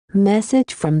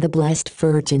Message from the Blessed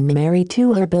Virgin Mary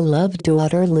to her beloved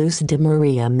daughter Luz de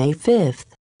Maria, May 5,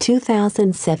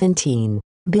 2017.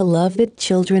 Beloved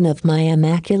children of my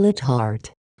Immaculate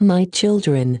Heart, my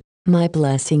children, my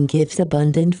blessing gives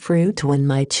abundant fruit when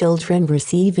my children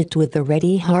receive it with a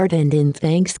ready heart and in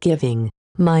thanksgiving.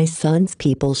 My son's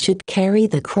people should carry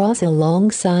the cross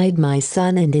alongside my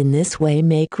son and in this way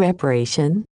make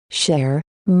reparation, share,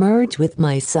 merge with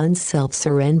my son's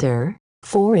self-surrender.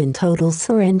 For in total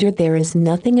surrender there is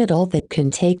nothing at all that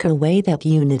can take away that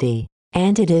unity,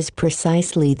 and it is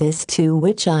precisely this to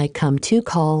which I come to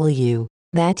call you,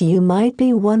 that you might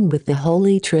be one with the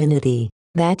Holy Trinity,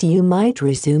 that you might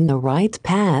resume the right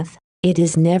path. It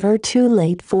is never too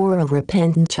late for a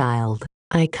repentant child.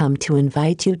 I come to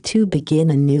invite you to begin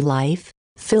a new life,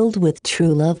 filled with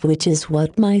true love, which is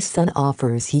what my son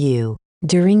offers you.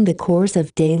 During the course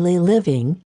of daily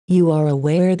living, you are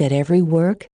aware that every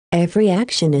work, every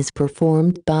action is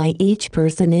performed by each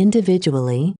person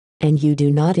individually, and you do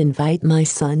not invite my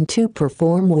son to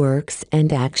perform works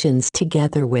and actions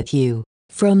together with you.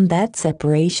 From that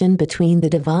separation between the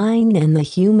divine and the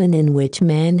human in which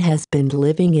man has been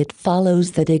living, it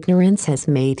follows that ignorance has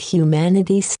made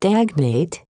humanity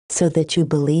stagnate, so that you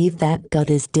believe that God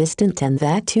is distant and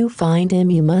that to find him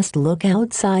you must look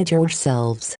outside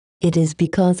yourselves. It is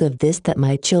because of this that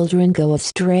my children go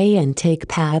astray and take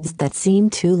paths that seem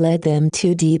to lead them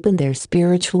to deepen their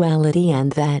spirituality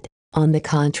and that, on the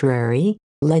contrary,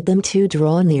 led them to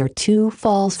draw near to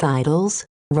false idols,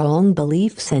 wrong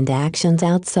beliefs and actions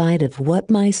outside of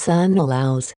what my son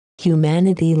allows.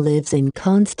 Humanity lives in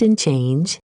constant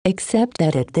change, except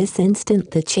that at this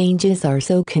instant the changes are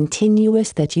so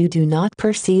continuous that you do not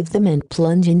perceive them and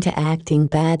plunge into acting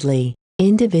badly.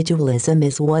 Individualism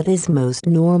is what is most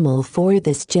normal for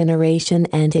this generation,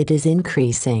 and it is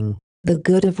increasing. The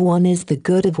good of one is the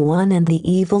good of one and the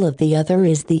evil of the other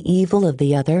is the evil of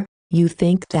the other. You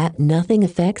think that nothing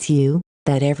affects you,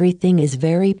 that everything is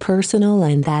very personal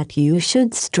and that you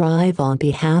should strive on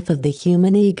behalf of the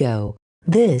human ego.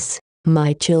 This,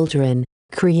 my children,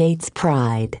 creates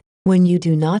pride. When you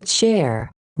do not share,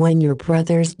 when your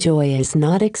brother's joy is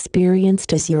not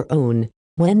experienced as your own,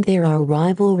 when there are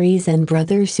rivalries and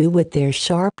brothers who with their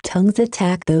sharp tongues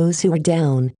attack those who are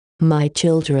down, my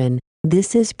children,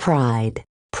 this is pride.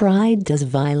 Pride does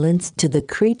violence to the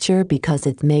creature because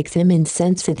it makes him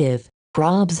insensitive,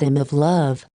 robs him of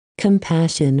love,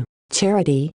 compassion,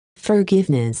 charity,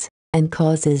 forgiveness, and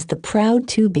causes the proud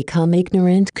to become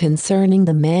ignorant concerning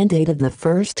the mandate of the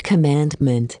first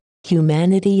commandment.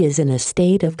 Humanity is in a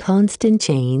state of constant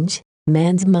change.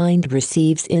 Man's mind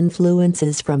receives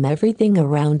influences from everything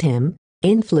around him,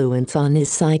 influence on his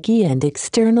psyche and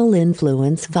external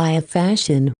influence via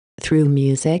fashion, through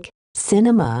music,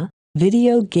 cinema,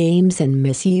 video games and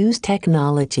misused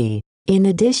technology. In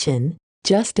addition,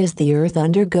 just as the earth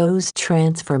undergoes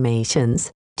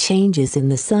transformations, changes in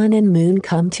the sun and moon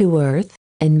come to earth,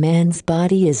 and man's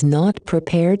body is not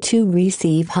prepared to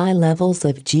receive high levels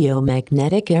of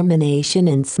geomagnetic emanation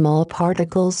and small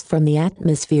particles from the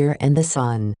atmosphere and the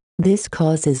sun. This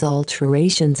causes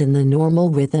alterations in the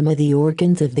normal rhythm of the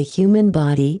organs of the human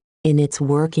body, in its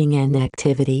working and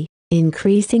activity,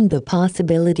 increasing the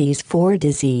possibilities for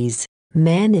disease.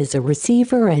 Man is a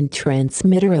receiver and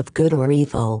transmitter of good or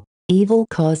evil. Evil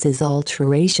causes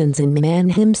alterations in man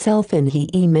himself and he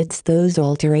emits those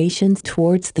alterations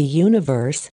towards the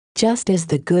universe, just as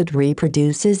the good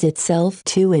reproduces itself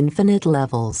to infinite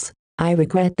levels. I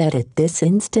regret that at this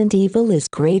instant evil is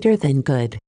greater than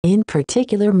good. In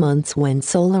particular months when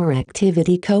solar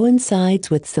activity coincides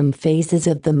with some phases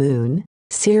of the moon,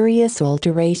 serious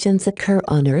alterations occur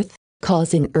on Earth,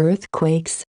 causing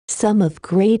earthquakes, some of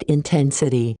great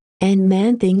intensity. And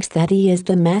man thinks that he is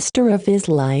the master of his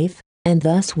life, and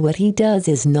thus what he does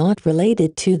is not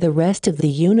related to the rest of the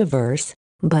universe,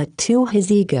 but to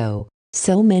his ego.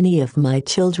 So many of my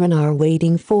children are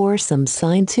waiting for some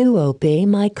sign to obey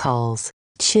my calls.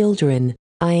 Children,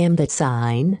 I am that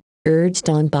sign, urged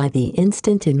on by the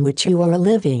instant in which you are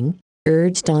living,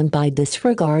 urged on by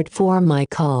disregard for my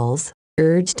calls,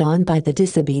 urged on by the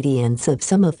disobedience of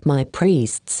some of my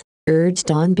priests,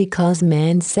 urged on because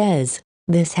man says,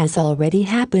 this has already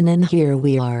happened and here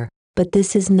we are. But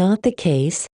this is not the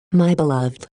case, my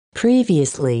beloved.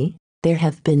 Previously, there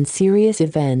have been serious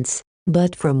events,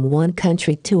 but from one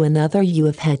country to another you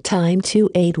have had time to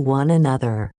aid one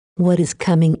another. What is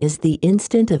coming is the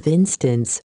instant of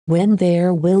instants, when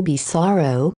there will be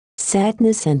sorrow,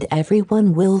 sadness and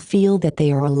everyone will feel that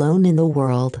they are alone in the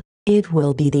world. It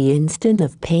will be the instant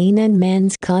of pain and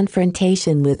man's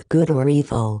confrontation with good or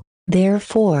evil.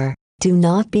 Therefore, do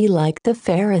not be like the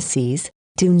Pharisees,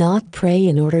 Do not pray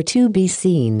in order to be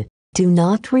seen. Do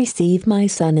not receive my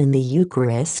Son in the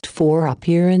Eucharist for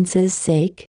appearance's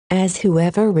sake, as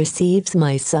whoever receives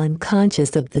my Son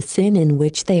conscious of the sin in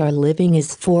which they are living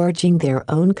is forging their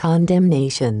own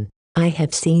condemnation. I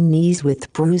have seen knees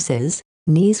with bruises,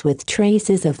 knees with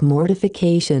traces of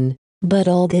mortification, but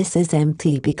all this is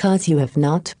empty because you have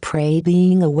not prayed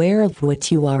being aware of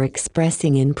what you are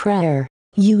expressing in prayer.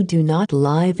 You do not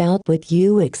live out what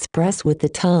you express with the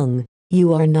tongue.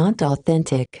 You are not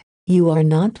authentic. You are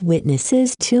not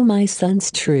witnesses to my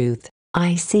Son's truth.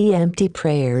 I see empty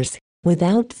prayers,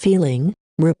 without feeling,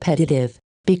 repetitive,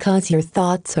 because your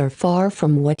thoughts are far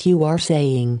from what you are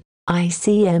saying. I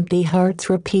see empty hearts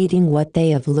repeating what they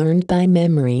have learned by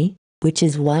memory, which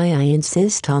is why I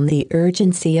insist on the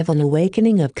urgency of an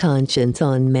awakening of conscience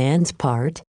on man's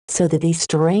part, so that he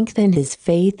strengthen his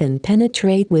faith and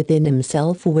penetrate within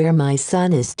himself where my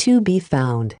Son is to be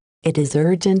found. It is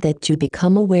urgent that you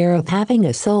become aware of having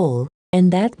a soul,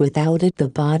 and that without it the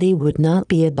body would not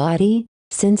be a body,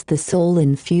 since the soul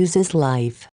infuses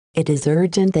life. It is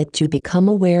urgent that you become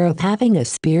aware of having a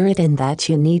spirit and that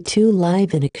you need to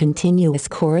live in a continuous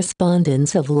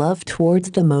correspondence of love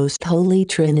towards the most holy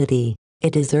Trinity.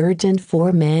 It is urgent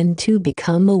for man to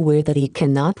become aware that he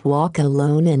cannot walk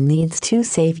alone and needs to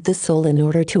save the soul in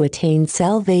order to attain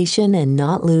salvation and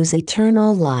not lose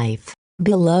eternal life.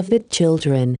 Beloved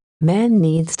children, man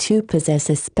needs to possess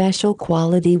a special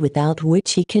quality without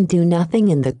which he can do nothing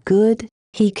in the good.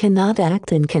 He cannot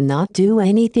act and cannot do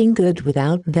anything good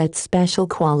without that special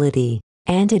quality.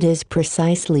 And it is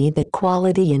precisely the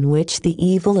quality in which the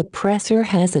evil oppressor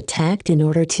has attacked in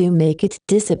order to make it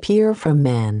disappear from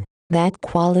man. That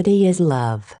quality is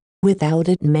love. Without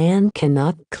it man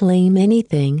cannot claim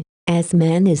anything, as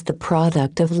man is the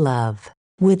product of love.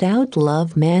 Without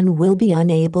love man will be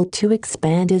unable to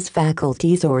expand his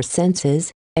faculties or senses.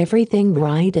 Everything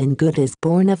right and good is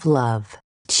born of love.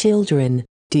 Children,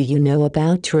 do you know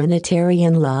about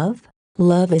Trinitarian love?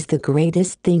 Love is the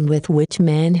greatest thing with which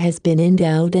man has been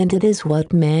endowed, and it is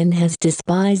what man has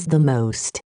despised the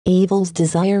most. Evil's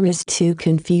desire is to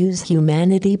confuse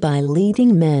humanity by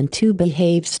leading man to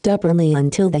behave stubbornly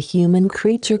until the human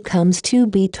creature comes to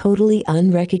be totally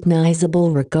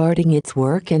unrecognizable regarding its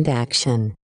work and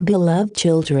action. Beloved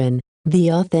children, the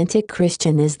authentic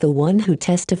Christian is the one who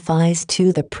testifies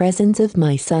to the presence of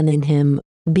my Son in him,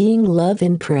 being love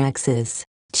in praxis.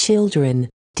 Children,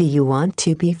 do you want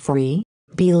to be free?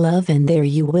 Be love, and there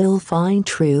you will find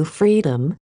true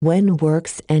freedom, when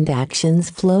works and actions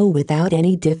flow without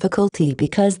any difficulty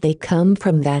because they come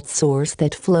from that source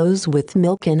that flows with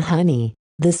milk and honey,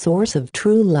 the source of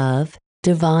true love,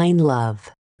 divine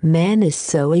love. Man is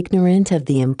so ignorant of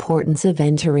the importance of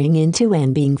entering into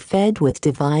and being fed with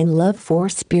divine love for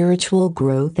spiritual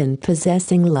growth and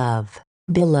possessing love.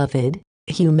 Beloved,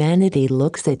 humanity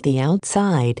looks at the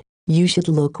outside. You should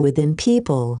look within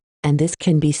people, and this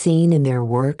can be seen in their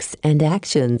works and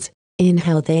actions, in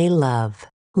how they love.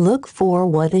 Look for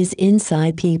what is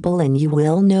inside people and you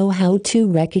will know how to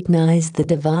recognize the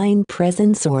divine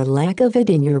presence or lack of it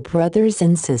in your brothers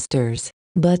and sisters.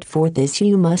 But for this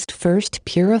you must first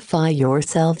purify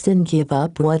yourselves and give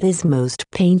up what is most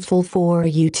painful for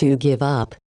you to give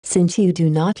up, since you do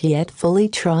not yet fully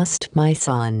trust my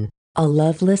Son. A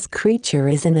loveless creature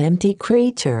is an empty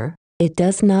creature. It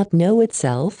does not know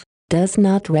itself, does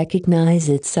not recognize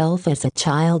itself as a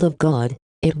child of God.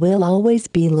 It will always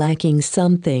be lacking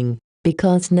something,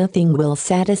 because nothing will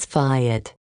satisfy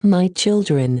it. My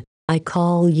children, I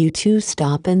call you to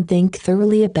stop and think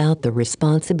thoroughly about the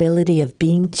responsibility of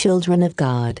being children of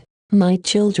God. My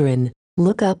children,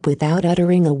 look up without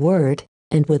uttering a word,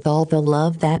 and with all the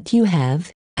love that you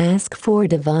have, ask for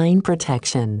divine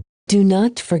protection. Do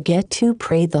not forget to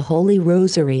pray the Holy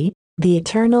Rosary. The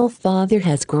Eternal Father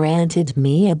has granted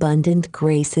me abundant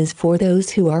graces for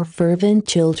those who are fervent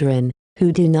children,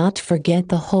 who do not forget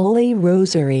the Holy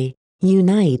Rosary.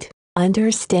 Unite,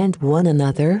 understand one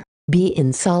another, be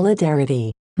in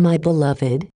solidarity. My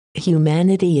beloved,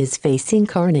 humanity is facing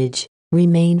carnage.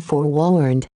 Remain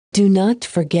forewarned. Do not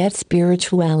forget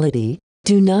spirituality.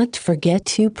 Do not forget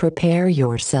to prepare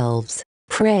yourselves.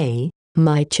 Pray,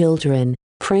 my children,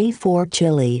 pray for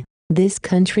Chile. This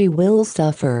country will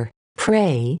suffer.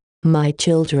 Pray, my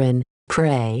children,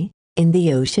 pray. In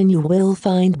the ocean you will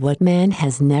find what man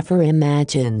has never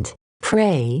imagined.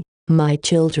 Pray, my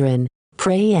children,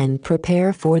 pray and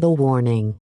prepare for the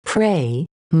warning. Pray,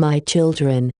 my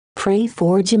children, pray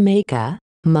for Jamaica.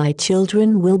 My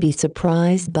children will be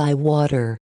surprised by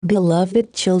water.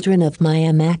 Beloved children of my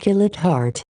Immaculate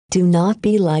Heart, do not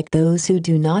be like those who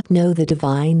do not know the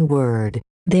divine word.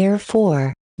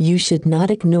 Therefore, you should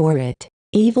not ignore it.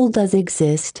 Evil does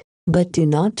exist, but do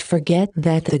not forget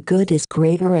that the good is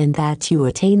greater and that you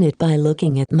attain it by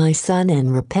looking at my Son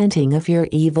and repenting of your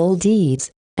evil deeds,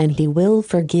 and he will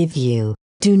forgive you.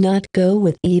 Do not go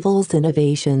with evil's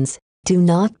innovations. Do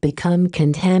not become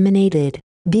contaminated.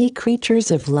 Be creatures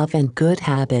of love and good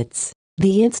habits.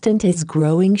 The instant is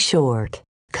growing short.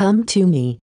 Come to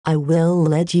me. I will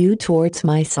lead you towards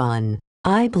my Son.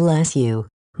 I bless you,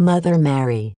 Mother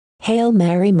Mary. Hail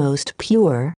Mary, most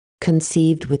pure,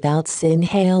 conceived without sin.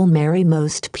 Hail Mary,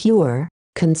 most pure,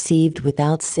 conceived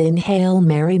without sin. Hail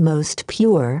Mary, most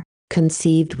pure,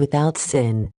 conceived without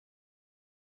sin.